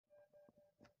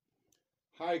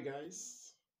Hi,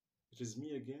 guys. It is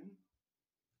me again.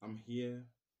 I'm here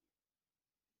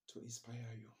to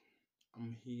inspire you.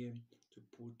 I'm here to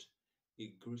put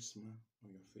a great smile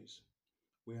on your face.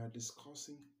 We are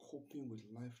discussing coping with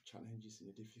life challenges in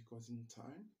a difficult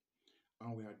time,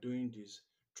 and we are doing this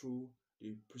through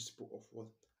the principle of what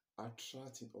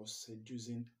attracting or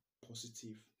seducing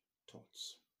positive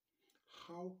thoughts.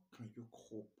 How can you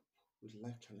cope with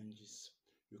life challenges?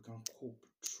 You can cope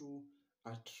through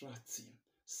attracting,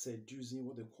 seducing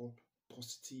what they call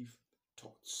positive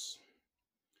thoughts.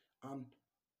 And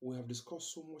we have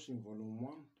discussed so much in volume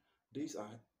 1. These are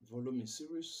volume in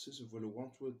series, this is volume 1,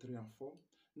 2, 3, and 4.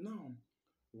 Now,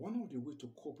 one of the way to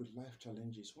cope with life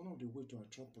challenges, one of the way to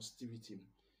attract positivity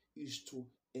is to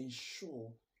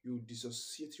ensure you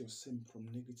dissociate yourself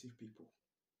from negative people.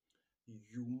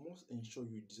 You must ensure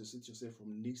you dissociate yourself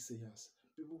from naysayers,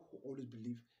 people who always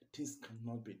believe things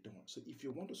cannot be done. So if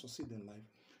you want to succeed in life,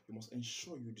 you must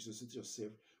ensure you dissociate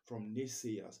yourself from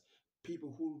naysayers,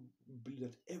 people who believe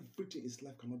that everything in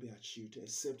life cannot be achieved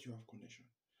except you have connection.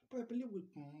 But I believe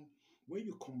when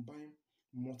you combine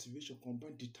motivation,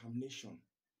 combine determination,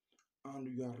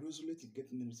 and you are resolute in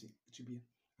getting anything to be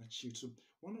achieved. So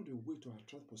one of the way to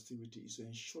attract positivity is to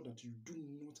ensure that you do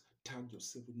not tag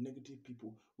yourself with negative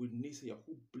people, with naysayers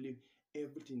who believe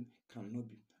everything cannot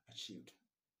be achieved.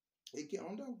 Again,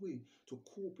 another way to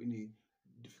cope in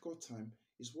a difficult time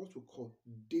is what we call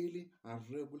daily and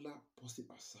regular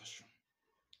positive assertion.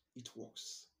 It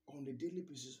works on a daily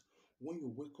basis. When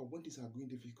you wake up, when things are going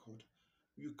difficult,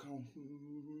 you can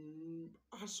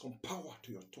add some power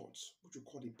to your thoughts, which we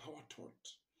call the power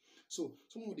thought. So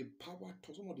some of the power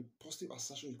thoughts, some of the positive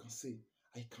assertion you can say,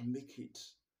 I can make it.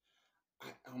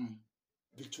 I am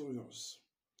victorious.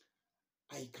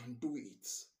 I can do it.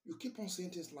 You keep on saying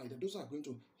things like that. Those are going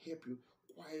to help you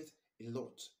quite a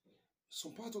lot.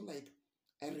 Some part of like,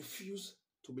 I refuse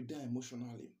to be down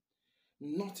emotionally.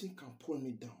 Nothing can pull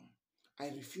me down. I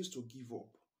refuse to give up.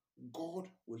 God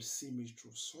will see me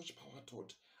through. Such power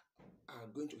thought are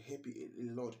going to help you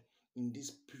a lot in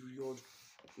this period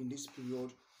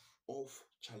of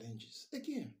challenges.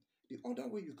 Again, the other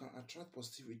way you can attract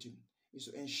positivity is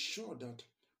to ensure that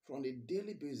from a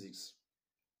daily basis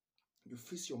you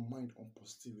fix your mind on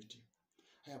positivity.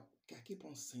 I keep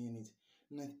on saying it.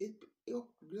 98,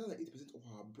 greater than 80% of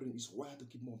our brain is wired to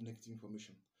keep more of negative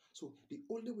information. So the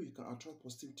only way you can attract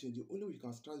positivity, the only way you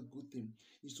can attract good thing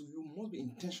is to you must be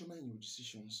intentional in your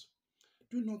decisions.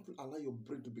 Do not allow your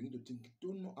brain to begin to think.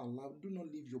 Do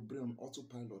not leave your brain on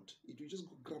autopilot. It will just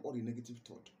go grab all the negative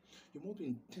thought. You must be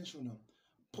intentional,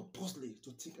 purposely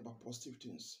to think about positive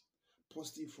things,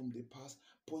 positive from the past,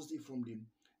 positive from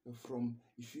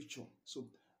the future. So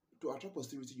to attract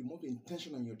positivity, you must be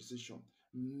intentional in your decision.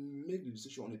 Make the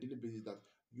decision on a daily basis that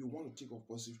you want to think of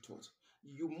positive thoughts.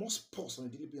 You must pause on a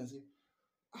daily basis and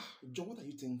say, John, what are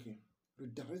you thinking?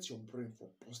 Redirect your brain for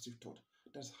positive thought.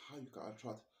 That's how you can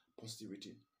attract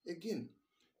positivity. Again,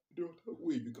 the other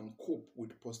way you can cope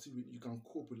with positivity, you can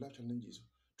cope with life challenges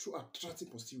through attracting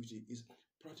positivity is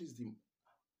practice the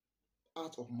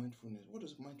art of mindfulness. What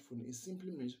does mindfulness? It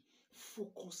simply means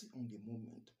focusing on the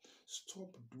moment.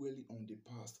 Stop dwelling on the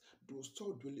past. Do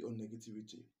stop dwelling on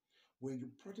negativity. When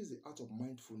you practice the art of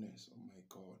mindfulness, oh my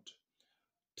God,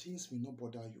 things may not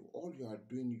bother you. All you are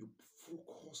doing, you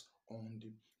focus on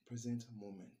the present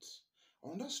moment.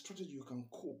 Another strategy you can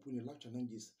cope with life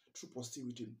challenges through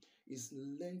positivity is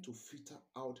learn to filter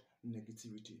out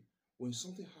negativity. When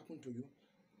something happened to you,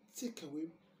 take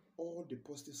away all the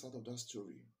positive side of that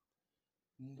story.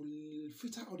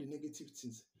 Filter out the negative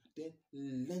things, then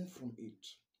learn from it.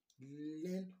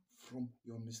 Learn from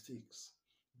your mistakes.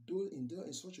 Do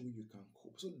in such a way you can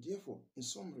cope. So therefore, in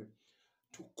summary,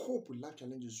 to cope with life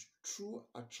challenges through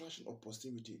attraction of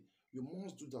positivity, you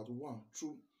must do that one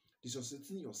through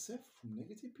dissociating yourself from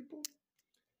negative people.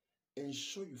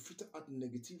 Ensure you filter out the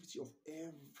negativity of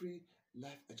every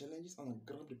life challenges and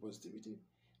grab the positivity.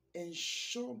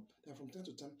 Ensure that from time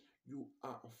to time you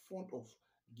are fond of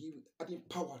adding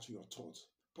power to your thoughts.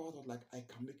 Power thought like I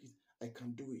can make it, I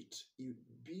can do it. If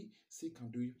B say can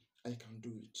do it, I can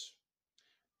do it.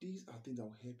 These are things that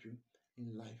will help you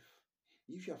in life.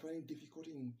 If you are finding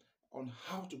difficulty on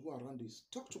how to go around this,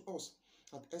 talk to us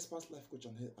at Experts Life Coach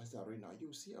and Health as the Arena. You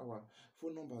will see our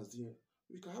phone numbers there.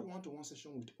 You can have one-to-one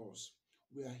session with us.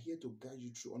 We are here to guide you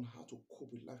through on how to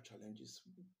cope with life challenges.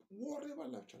 Whatever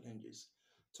life challenges,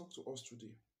 talk to us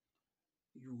today.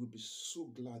 You will be so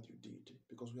glad you did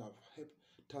because we have helped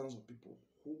thousands of people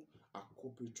who are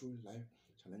coping through life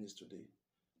challenges today.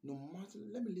 No matter,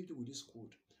 let me leave you with this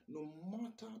quote. No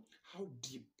matter how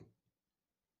deep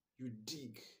you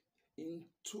dig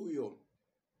into your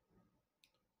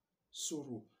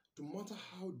sorrow, no matter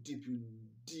how deep you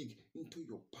dig into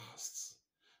your past,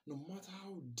 no matter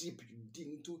how deep you dig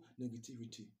into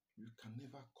negativity, you can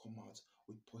never come out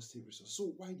with positive resources.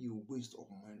 So why do you waste of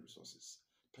mind resources?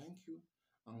 Thank you,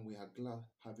 and we are glad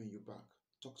having you back.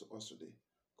 Talk to us today.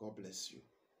 God bless you.